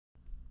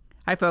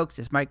Hi folks,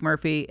 it's Mike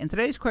Murphy, and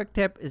today's quick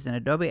tip is in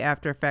Adobe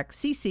After Effects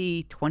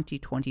CC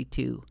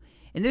 2022.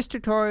 In this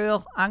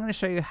tutorial, I'm going to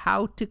show you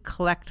how to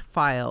collect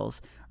files,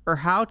 or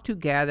how to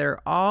gather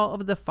all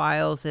of the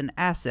files and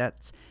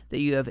assets that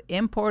you have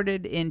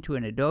imported into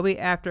an Adobe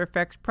After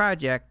Effects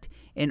project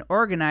and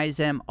organize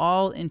them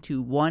all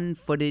into one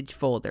footage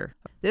folder.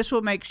 This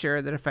will make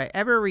sure that if I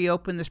ever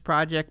reopen this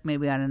project,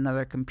 maybe on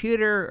another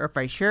computer, or if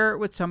I share it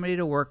with somebody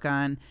to work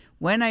on,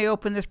 when I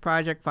open this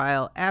project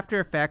file, After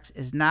Effects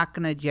is not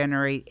going to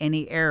generate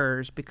any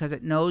errors because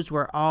it knows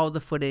where all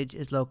the footage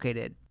is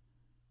located.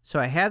 So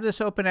I have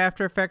this open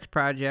After Effects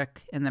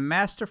project, and the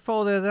master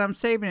folder that I'm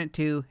saving it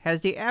to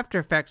has the After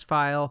Effects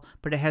file,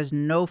 but it has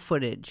no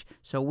footage.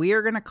 So we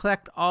are going to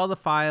collect all the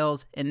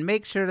files and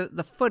make sure that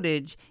the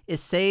footage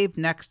is saved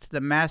next to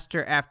the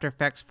master After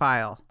Effects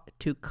file.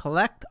 To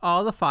collect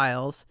all the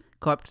files,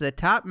 go up to the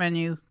top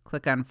menu,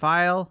 click on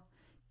File,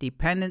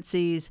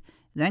 Dependencies,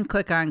 then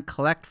click on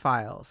Collect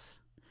Files.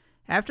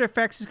 After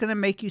Effects is going to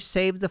make you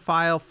save the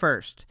file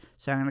first.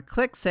 So I'm going to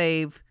click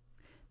Save.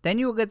 Then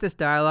you will get this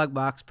dialog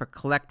box for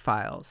Collect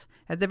Files.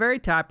 At the very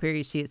top here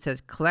you see it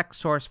says Collect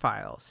Source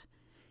Files.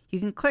 You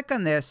can click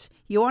on this.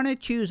 You want to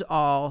choose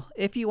All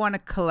if you want to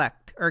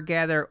collect or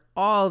gather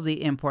all of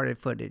the imported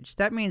footage.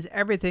 That means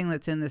everything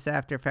that's in this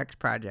After Effects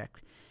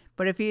project.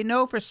 But if you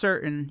know for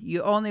certain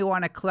you only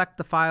want to collect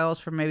the files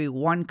for maybe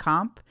one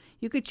comp,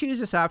 you could choose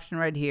this option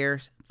right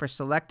here for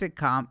selected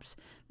comps.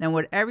 Then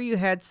whatever you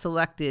had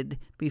selected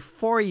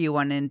before you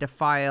went into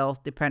File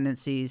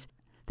Dependencies,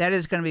 that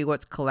is going to be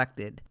what's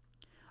collected.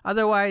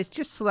 Otherwise,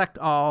 just select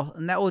All,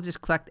 and that will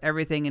just collect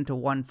everything into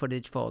one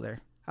footage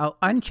folder. I'll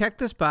uncheck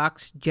this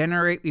box,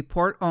 Generate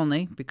Report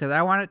Only, because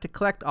I want it to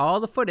collect all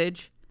the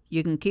footage.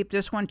 You can keep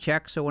this one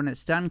checked, so when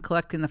it's done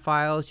collecting the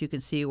files, you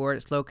can see where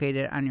it's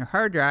located on your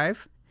hard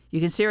drive. You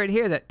can see right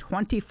here that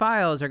 20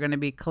 files are going to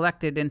be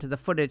collected into the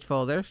footage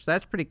folder, so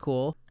that's pretty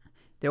cool.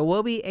 There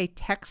will be a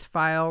text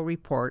file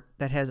report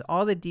that has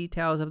all the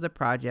details of the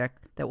project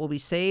that will be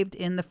saved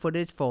in the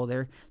footage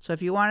folder. So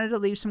if you wanted to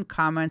leave some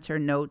comments or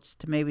notes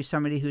to maybe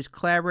somebody who's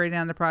collaborating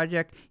on the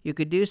project, you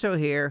could do so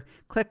here.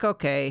 Click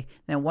OK.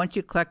 Then once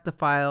you collect the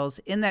files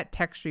in that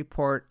text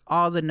report,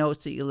 all the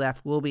notes that you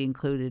left will be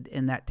included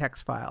in that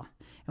text file.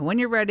 And when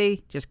you're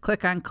ready, just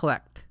click on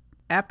Collect.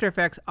 After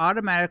Effects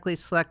automatically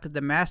selected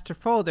the master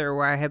folder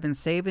where I have been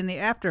saving the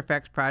After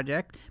Effects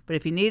project, but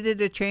if you needed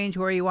to change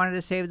where you wanted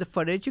to save the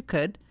footage, you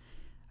could.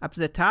 Up to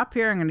the top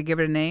here, I'm going to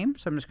give it a name,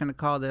 so I'm just going to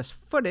call this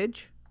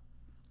Footage.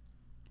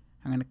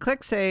 I'm going to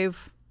click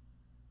Save.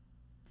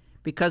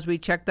 Because we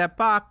checked that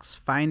box,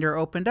 Finder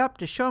opened up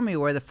to show me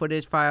where the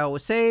footage file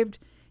was saved,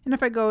 and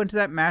if I go into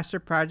that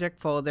master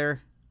project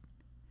folder,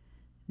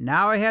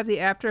 now I have the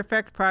After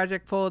Effects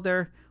project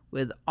folder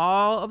with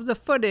all of the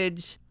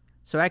footage.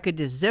 So I could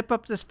just zip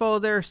up this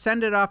folder,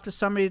 send it off to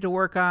somebody to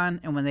work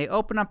on, and when they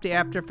open up the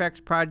After Effects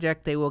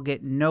project, they will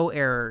get no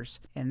errors.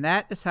 And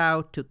that is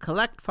how to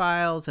collect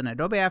files in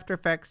Adobe After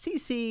Effects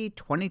CC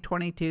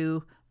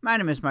 2022. My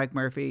name is Mike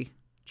Murphy.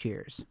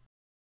 Cheers.